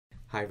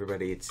Hi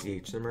everybody, it's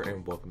DHSimmer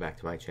and welcome back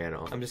to my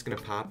channel. I'm just going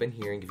to pop in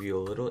here and give you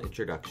a little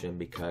introduction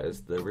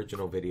because the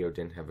original video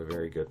didn't have a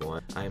very good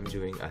one. I'm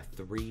doing a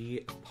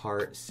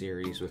 3-part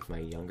series with my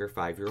younger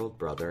 5-year-old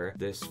brother.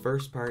 This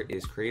first part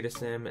is Create a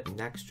Sim,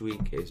 next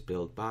week is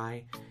Build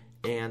Buy,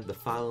 and the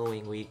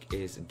following week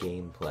is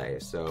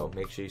gameplay. So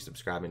make sure you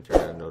subscribe and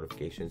turn on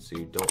notifications so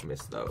you don't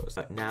miss those.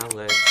 But now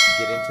let's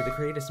get into the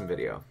Create a Sim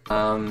video.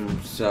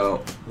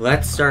 So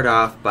let's start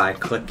off by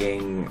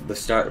clicking the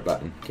start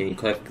button. Can you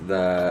click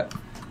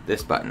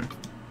this button?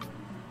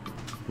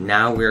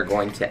 Now we're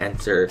going to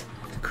enter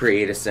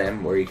Create a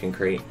Sim, where you can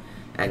create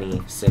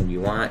any sim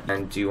you want.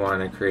 And do you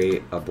want to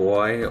create a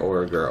boy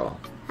or a girl?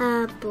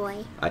 A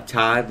boy. A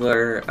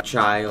toddler, a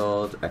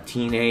child, a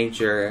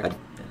teenager,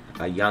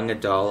 a young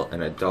adult,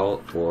 an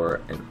adult,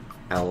 or an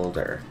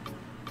elder?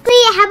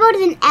 Wait, how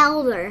about an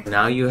elder?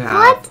 Now you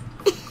have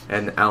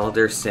an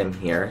elder sim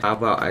here. How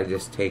about I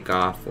just take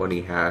off what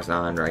he has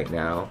on right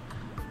now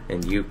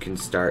and you can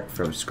start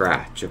from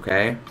scratch,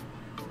 okay?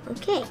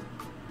 Okay.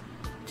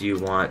 Do you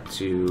want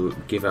to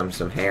give him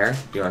some hair?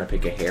 Do you want to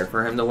pick a hair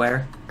for him to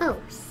wear? Oh,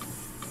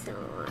 so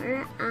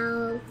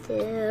I'll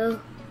do...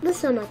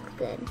 This one looks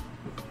good.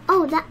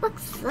 Oh,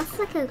 that's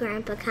like a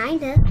grandpa,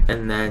 kind of.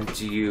 And then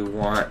do you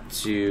want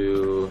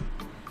to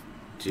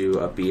do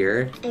a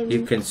beard?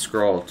 You can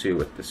scroll too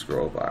with the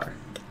scroll bar.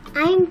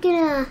 I'm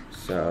gonna...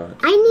 So...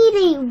 I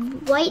need a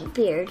white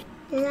beard.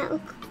 Does that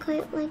look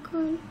quite like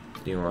one?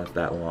 Do you want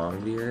that long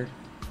beard?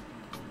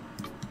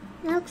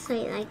 That looks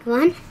like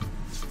one.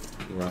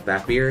 You want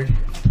that beard?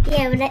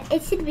 Yeah, but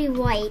it should be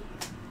white.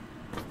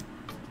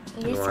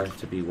 You want it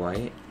to be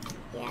white?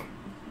 Yeah.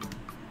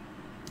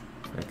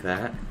 Like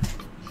that?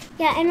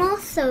 Yeah, and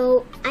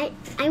also I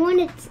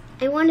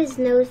want his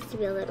nose to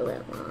be a little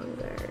bit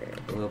longer.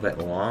 A little bit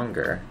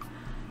longer.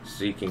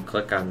 So you can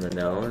click on the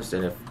nose,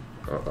 and if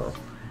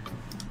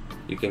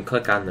you can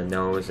click on the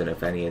nose, and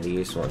if any of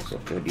these ones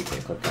look good, you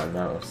can click on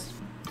those.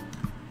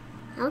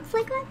 That looks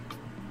like one?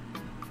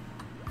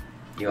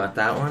 You want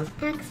that one?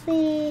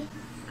 Actually,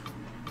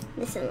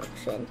 this one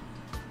looks good.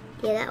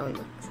 Yeah, that one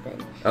looks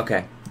good.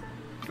 Okay.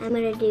 I'm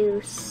gonna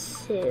do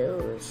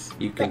Sue's.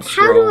 You can but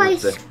how do I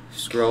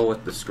scroll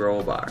with the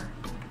scroll bar,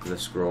 the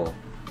scroll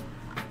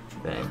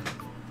thing,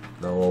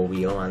 the little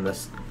wheel on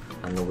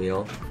the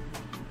wheel.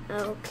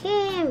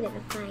 Okay, I'm gonna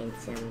find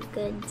some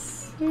good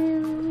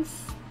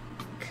Sue's.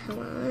 Come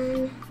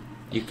on.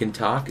 You can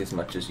talk as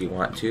much as you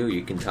want to.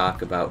 You can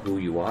talk about who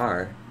you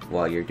are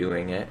while you're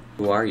doing it.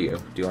 Who are you?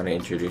 Do you want to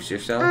introduce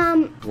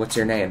yourself? What's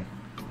your name?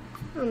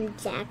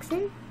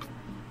 Jackson.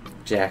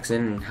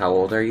 Jackson. How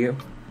old are you?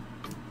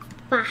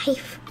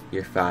 5.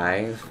 You're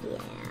 5? Yeah.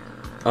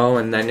 Oh,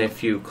 and then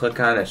if you click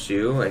on a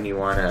shoe and you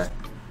want to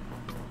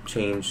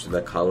change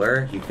the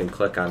color, you can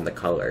click on the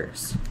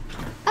colors.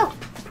 Oh.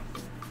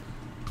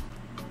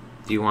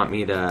 Do you want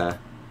me to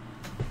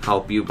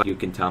help you, but you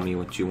can tell me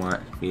what you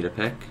want me to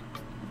pick?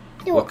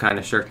 No. What kind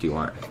of shirt do you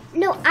want?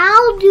 No,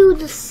 I'll do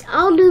this.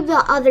 I'll do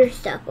the other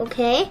stuff,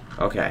 okay?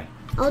 Okay.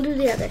 I'll do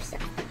the other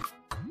stuff.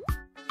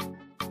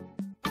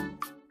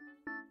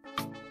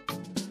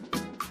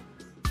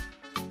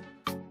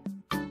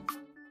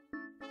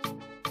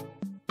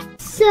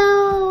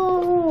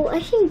 So, I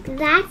think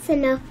that's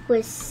enough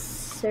with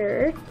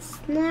shirts.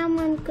 Now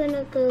I'm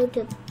gonna go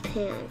to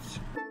pants.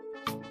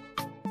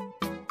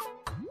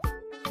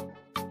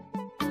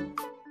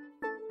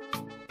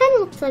 That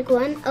looks like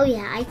one. Oh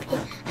yeah, I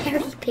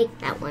already picked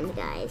that one,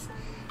 guys.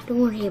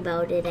 Don't worry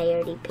about it, I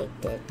already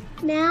picked it.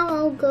 Now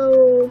I'll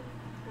go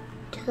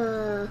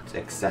to...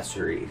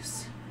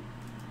 accessories.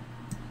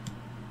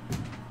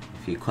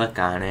 If you click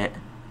on it,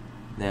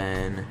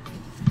 then...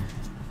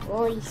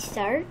 Will you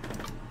start?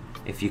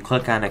 If you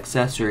click on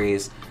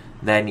accessories,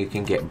 then you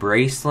can get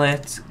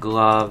bracelets,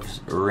 gloves,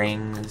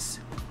 rings,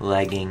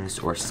 leggings,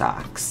 or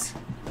socks.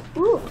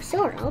 Ooh,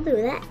 sure, I'll do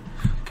that.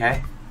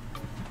 Okay?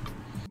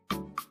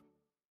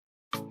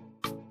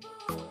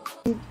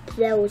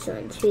 Those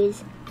ones,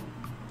 his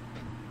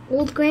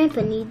old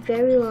grandpa needs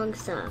very long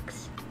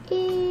socks.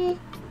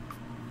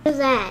 What's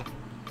that?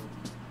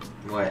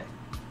 What?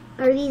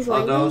 Are these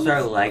leggings? Oh, those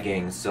are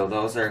leggings, so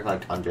those are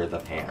like under the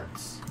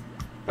pants.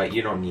 But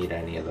you don't need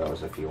any of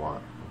those if you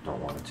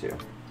don't want to.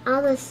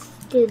 I'll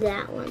just do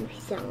that one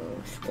because that one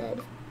looks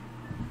good.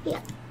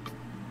 Yeah.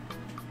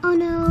 Oh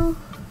no.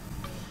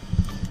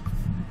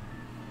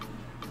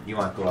 You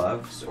want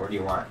gloves, or do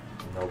you want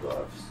no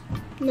gloves?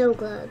 No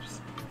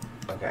gloves.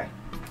 Okay.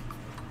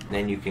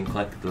 Then you can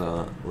click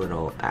the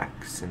little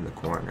X in the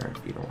corner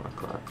if you don't want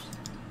gloves.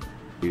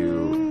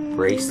 Do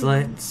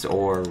bracelets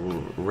or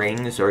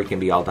rings, or you can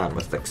be all done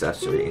with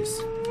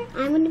accessories.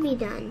 I'm gonna be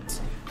done.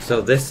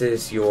 So this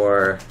is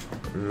your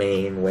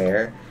main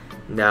wear.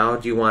 Now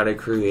do you want to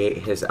create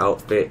his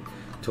outfit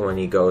to when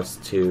he goes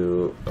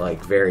to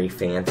like very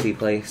fancy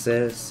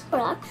places? Oh,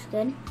 that's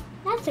good.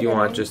 That's a Do you good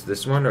want one. just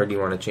this one, or do you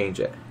want to change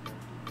it?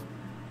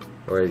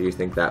 Or do you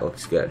think that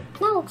looks good?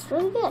 That looks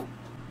really good.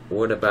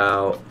 What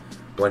about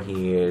when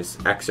he is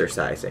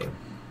exercising?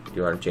 Do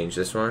you want to change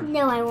this one?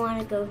 No, I want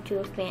to go to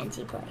a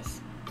fancy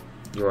place.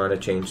 You want to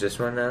change this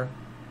one now?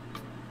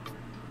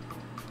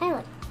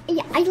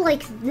 Yeah, I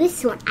like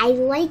this one. I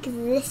like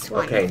this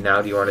one. Okay,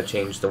 now do you want to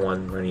change the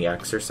one when he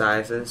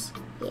exercises?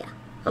 Yeah.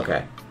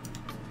 Okay.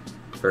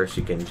 First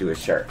you can do his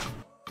shirt.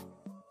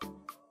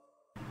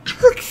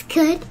 Looks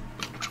good.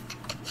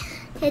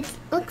 It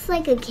looks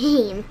like a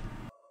game.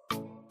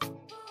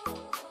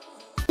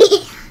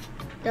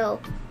 No,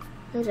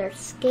 those are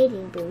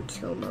skating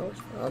boots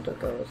almost. All the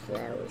girls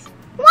those.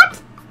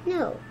 What?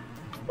 No.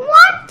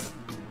 What?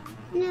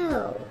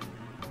 No.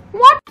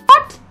 What?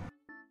 What?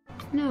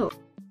 No.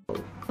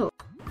 No.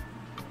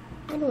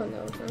 I don't want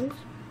those ones.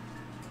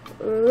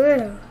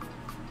 Ugh.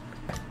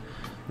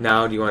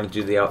 Now do you want to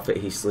do the outfit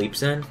he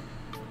sleeps in?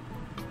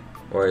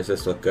 Or does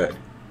this look good?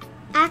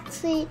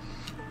 Actually,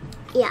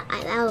 yeah,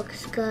 that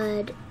looks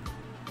good.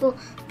 Well,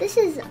 this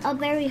is a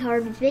very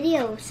hard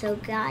video, so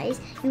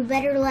guys, you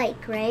better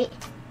like, right?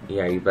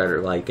 Yeah, you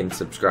better like and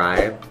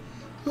subscribe.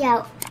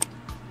 Yeah,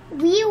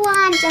 we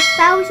want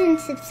 1,000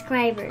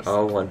 subscribers.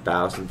 Oh,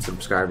 1,000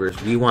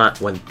 subscribers. We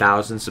want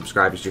 1,000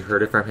 subscribers. You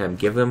heard it from him.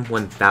 Give him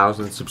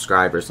 1,000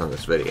 subscribers on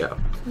this video.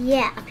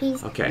 Yeah,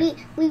 please. Okay.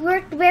 We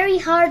worked very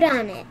hard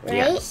on it, right?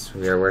 Yes,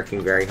 we are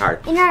working very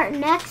hard. In our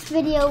next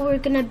video, we're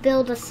gonna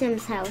build a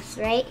Sims house,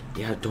 right?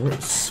 Yeah,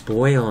 don't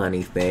spoil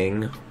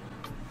anything.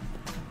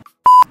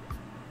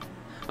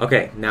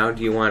 Okay, now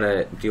do you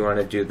wanna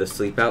do the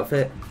sleep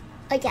outfit?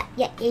 Oh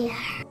yeah.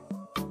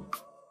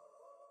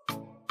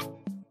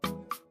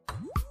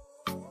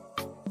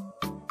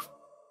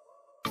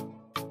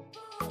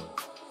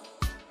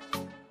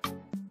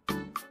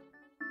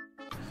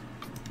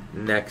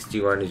 Next, do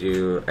you want to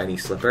do any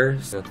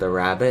slippers with the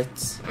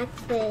rabbits?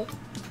 Actually,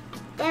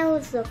 that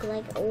would look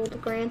like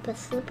old grandpa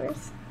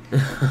slippers.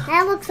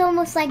 That looks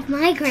almost like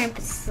my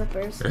grandpa's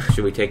slippers.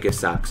 Should we take his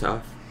socks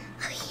off?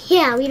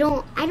 Yeah, I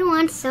don't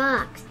want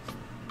socks.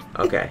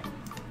 Okay.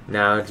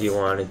 Now, do you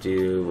want to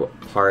do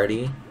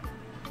party?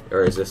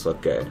 Or does this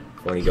look good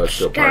when he goes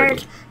to a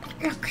party?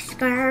 Look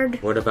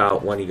scared. What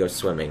about when he goes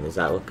swimming? Does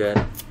that look good?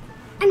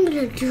 I'm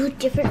gonna do a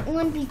different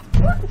one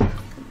before.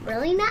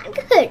 Really not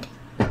good.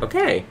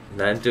 Okay,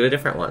 then do a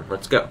different one.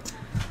 Let's go.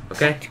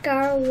 Okay?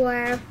 Scar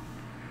wear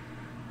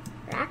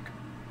rack.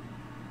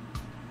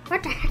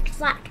 What the heck is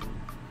that?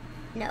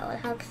 No,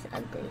 it looks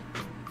ugly.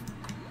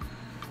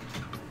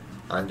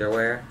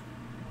 Underwear?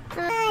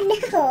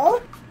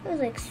 No. It was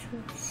like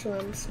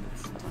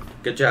swimsuits.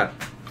 Good job.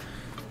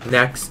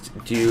 Next,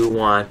 do you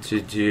want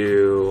to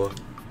do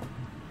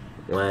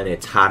when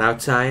it's hot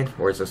outside,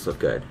 or does this look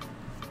good?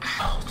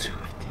 I'll do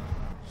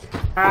it.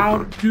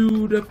 I'll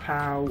do the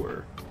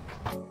power.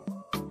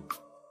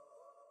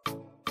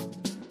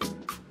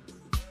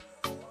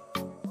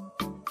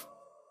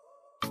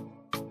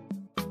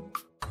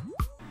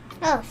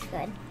 That looks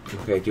good.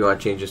 Okay, do you want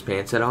to change his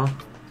pants at all?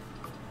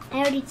 I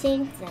already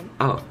changed them.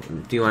 Oh,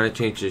 do you want to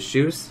change his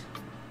shoes?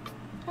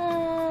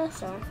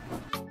 Sorry.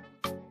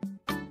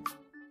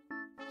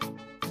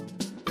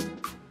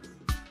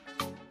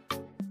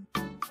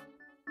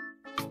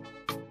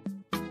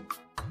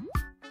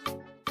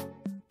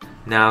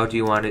 Now, do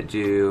you want to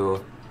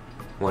do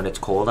when it's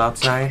cold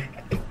outside?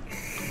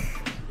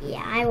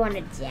 Yeah, I want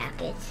a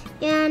jacket.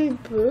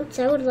 And boots.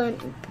 I would want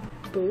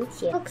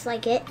boots. Yeah. Looks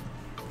like it.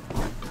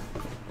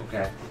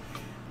 Okay.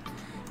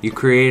 You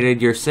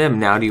created your sim.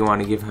 Now, do you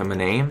want to give him a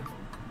name?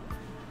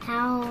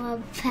 How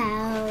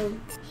about...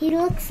 He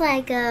looks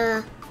like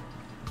a...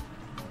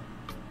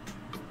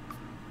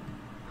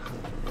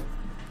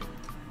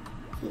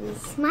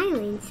 He's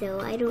smiling, so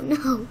I don't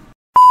know.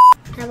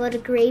 How about a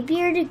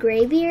graybeard? A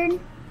graybeard?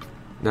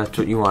 That's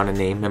what you want to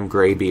name him,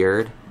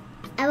 Graybeard?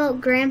 How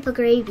about Grandpa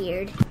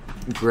Graybeard?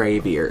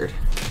 Graybeard.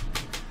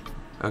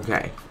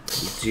 Okay.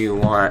 Do you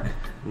want...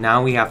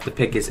 Now we have to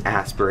pick his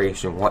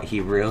aspiration, what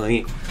he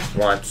really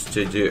wants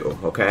to do,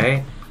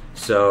 okay?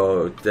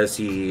 So, does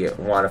he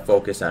want to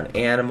focus on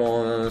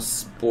animals,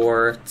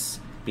 sports,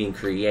 being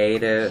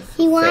creative,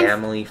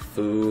 family,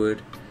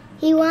 food?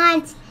 He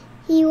wants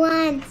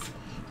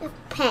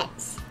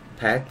pets.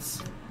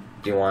 Pets?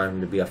 Do you want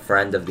him to be a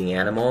friend of the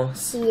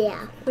animals?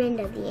 Yeah, friend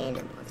of the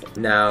animals.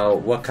 Now,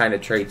 what kind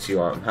of traits do you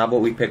want? How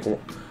about we pick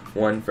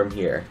one from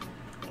here?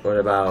 What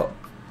about,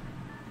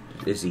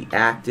 is he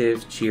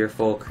active,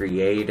 cheerful,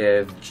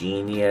 creative,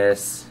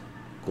 genius,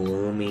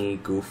 gloomy,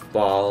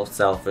 goofball,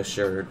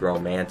 self-assured,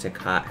 romantic,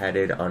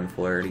 hot-headed,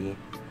 unflirty?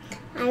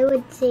 I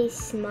would say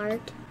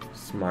smart.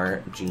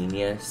 Smart,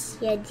 genius?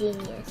 Yeah,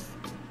 genius.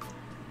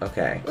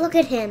 Okay. Look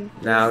at him.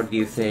 Now, do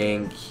you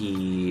think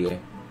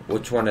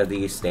which one of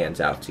these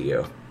stands out to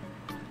you?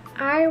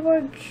 I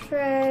would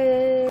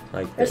try...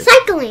 Like this.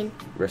 Recycling.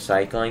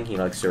 Recycling? He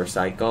likes to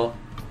recycle?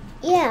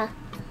 Yeah.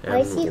 Why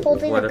is he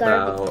holding a garbage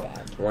What bag?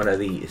 about one of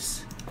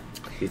these?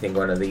 Do you think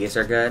one of these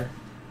are good?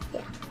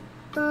 Yeah.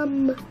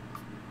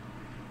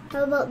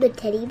 How about the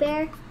teddy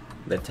bear?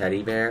 The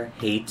teddy bear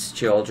hates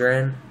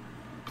children.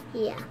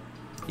 Yeah.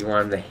 You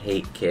want him to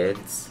hate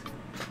kids?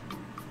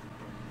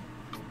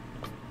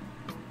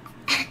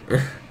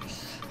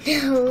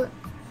 No.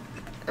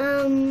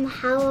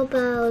 How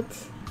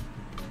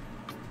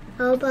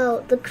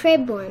about the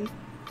crib one?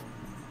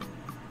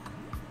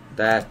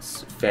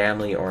 That's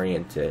family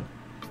oriented.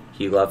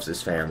 he loves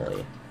his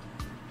family.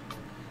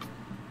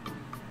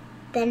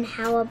 Then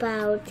how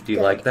about Do you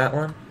good? like that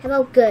one? How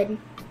about good?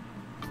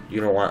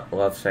 You don't want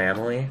loves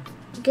family?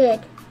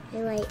 Good. I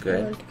like Good.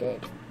 I want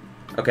good.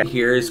 Okay,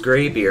 here's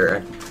Gray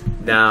Beer.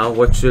 Now,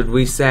 what should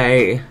we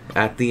say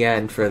at the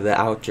end for the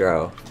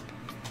outro?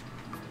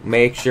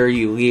 Make sure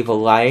you leave a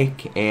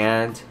like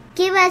and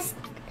Give us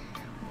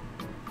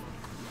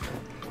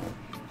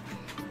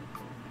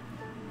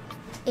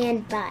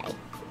and bye.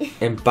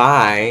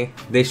 bye.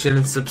 They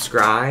shouldn't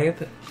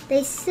subscribe.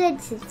 They should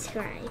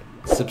subscribe.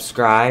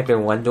 Subscribe,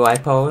 and when do I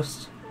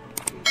post?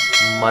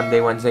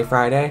 Monday, Wednesday,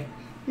 Friday?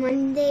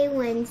 Monday,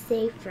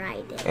 Wednesday,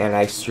 Friday. And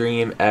I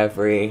stream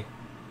every...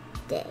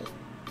 Day.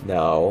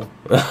 No.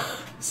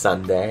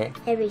 Sunday.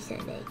 Every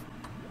Sunday.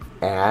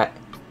 At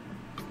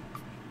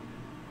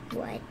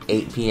What?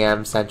 8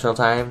 p.m. Central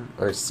Time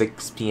or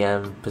 6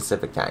 p.m.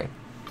 Pacific Time?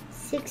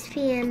 6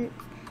 p.m.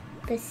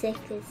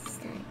 Pacific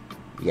time.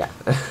 Yeah.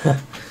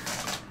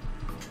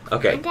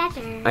 Okay.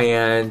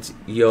 And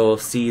you'll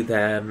see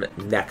them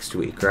next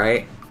week,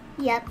 right?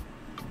 Yep.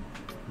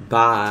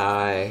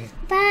 Bye.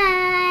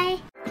 Bye.